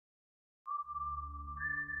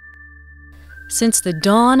Since the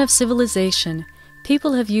dawn of civilization,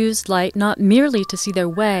 people have used light not merely to see their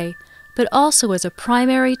way, but also as a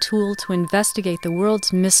primary tool to investigate the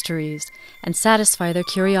world's mysteries and satisfy their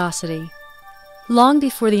curiosity. Long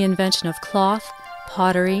before the invention of cloth,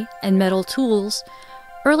 pottery, and metal tools,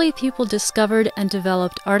 early people discovered and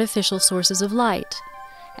developed artificial sources of light,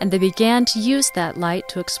 and they began to use that light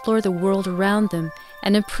to explore the world around them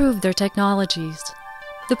and improve their technologies.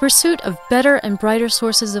 The pursuit of better and brighter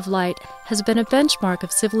sources of light has been a benchmark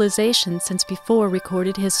of civilization since before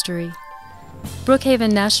recorded history.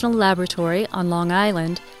 Brookhaven National Laboratory on Long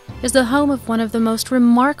Island is the home of one of the most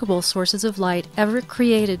remarkable sources of light ever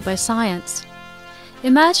created by science.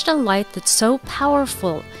 Imagine a light that's so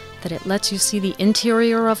powerful that it lets you see the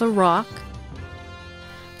interior of a rock,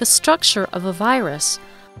 the structure of a virus,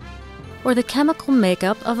 or the chemical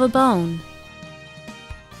makeup of a bone.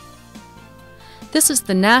 This is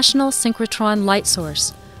the National Synchrotron Light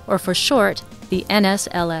Source, or for short, the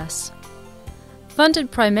NSLS.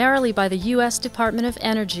 Funded primarily by the U.S. Department of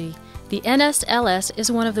Energy, the NSLS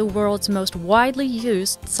is one of the world's most widely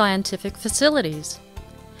used scientific facilities.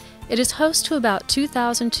 It is host to about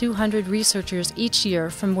 2,200 researchers each year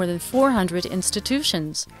from more than 400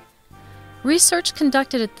 institutions. Research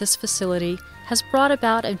conducted at this facility has brought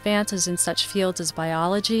about advances in such fields as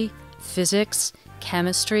biology, physics,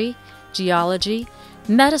 chemistry, geology,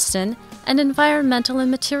 medicine, and environmental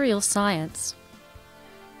and materials science.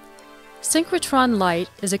 Synchrotron light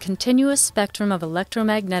is a continuous spectrum of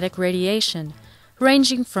electromagnetic radiation,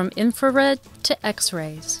 ranging from infrared to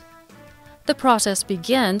X-rays. The process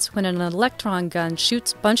begins when an electron gun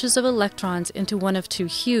shoots bunches of electrons into one of two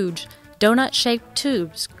huge, donut-shaped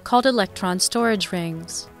tubes called electron storage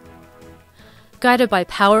rings. Guided by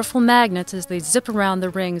powerful magnets as they zip around the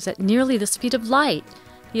rings at nearly the speed of light,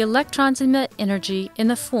 the electrons emit energy in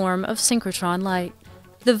the form of synchrotron light.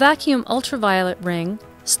 The vacuum ultraviolet ring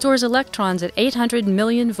stores electrons at 800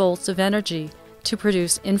 million volts of energy to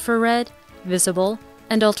produce infrared, visible,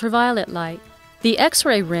 and ultraviolet light. The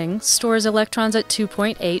X-ray ring stores electrons at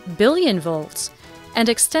 2.8 billion volts and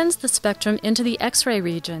extends the spectrum into the X-ray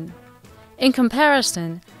region. In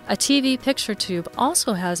comparison, a TV picture tube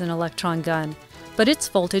also has an electron gun, but its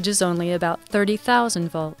voltage is only about 30,000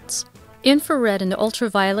 volts. Infrared and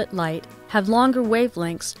ultraviolet light have longer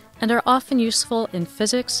wavelengths and are often useful in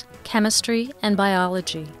physics, chemistry, and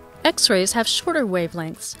biology. X-rays have shorter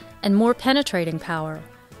wavelengths and more penetrating power,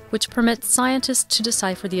 which permits scientists to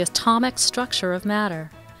decipher the atomic structure of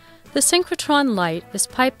matter. The synchrotron light is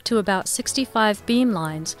piped to about 65 beam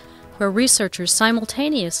lines, where researchers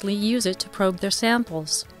simultaneously use it to probe their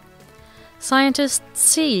samples. Scientists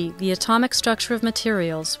see the atomic structure of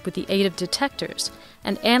materials with the aid of detectors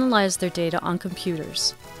and analyze their data on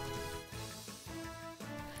computers.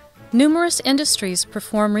 Numerous industries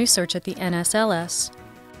perform research at the NSLS.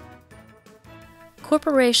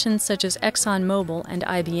 Corporations such as ExxonMobil and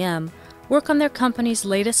IBM work on their company's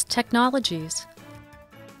latest technologies.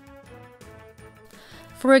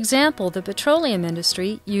 For example, the petroleum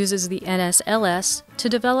industry uses the NSLS to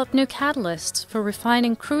develop new catalysts for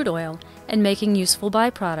refining crude oil and making useful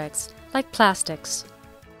byproducts, like plastics.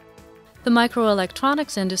 The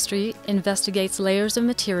microelectronics industry investigates layers of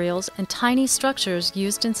materials and tiny structures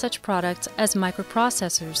used in such products as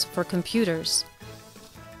microprocessors for computers.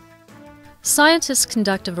 Scientists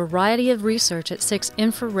conduct a variety of research at 6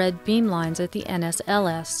 infrared beamlines at the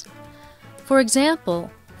NSLS. For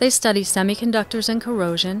example, they study semiconductors and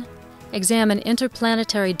corrosion, examine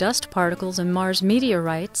interplanetary dust particles and Mars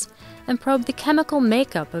meteorites, and probe the chemical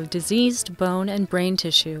makeup of diseased bone and brain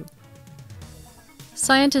tissue.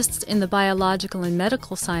 Scientists in the biological and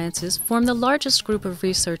medical sciences form the largest group of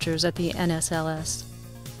researchers at the NSLS.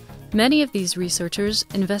 Many of these researchers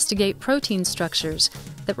investigate protein structures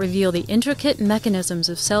that reveal the intricate mechanisms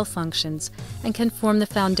of cell functions and can form the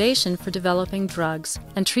foundation for developing drugs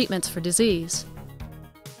and treatments for disease.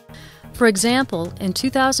 For example, in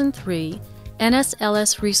 2003,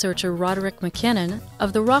 NSLS researcher Roderick McKinnon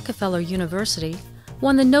of the Rockefeller University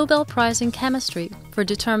won the Nobel Prize in Chemistry for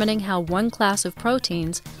determining how one class of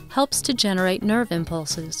proteins helps to generate nerve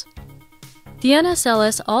impulses. The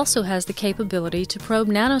NSLS also has the capability to probe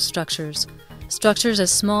nanostructures, structures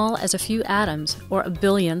as small as a few atoms or a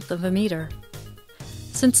billionth of a meter.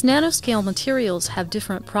 Since nanoscale materials have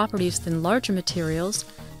different properties than larger materials,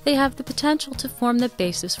 they have the potential to form the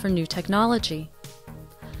basis for new technology.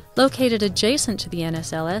 Located adjacent to the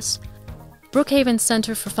NSLS, Brookhaven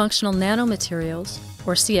Center for Functional Nanomaterials,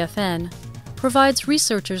 or CFN, provides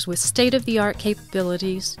researchers with state-of-the-art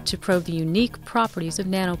capabilities to probe the unique properties of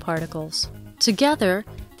nanoparticles. Together,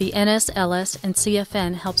 the NSLS and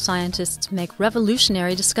CFN help scientists make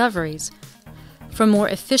revolutionary discoveries, from more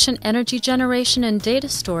efficient energy generation and data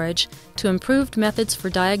storage to improved methods for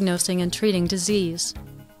diagnosing and treating disease.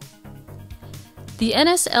 The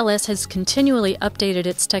NSLS has continually updated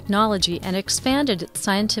its technology and expanded its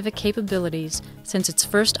scientific capabilities since its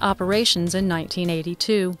first operations in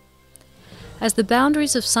 1982. As the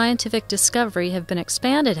boundaries of scientific discovery have been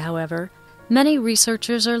expanded, however, many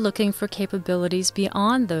researchers are looking for capabilities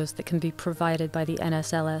beyond those that can be provided by the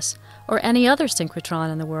NSLS or any other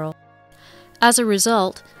synchrotron in the world. As a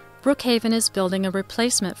result, Brookhaven is building a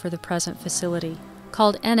replacement for the present facility,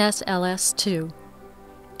 called NSLS-2.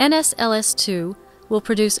 NSLS-2 will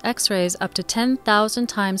produce X-rays up to 10,000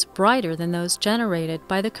 times brighter than those generated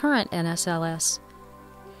by the current NSLS.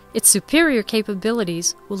 Its superior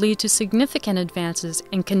capabilities will lead to significant advances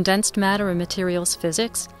in condensed matter and materials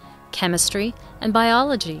physics, chemistry, and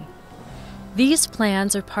biology. These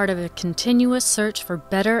plans are part of a continuous search for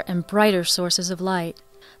better and brighter sources of light,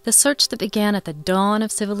 the search that began at the dawn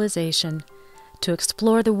of civilization, to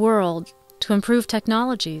explore the world, to improve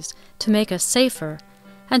technologies, to make us safer,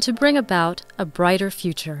 and to bring about a brighter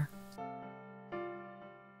future.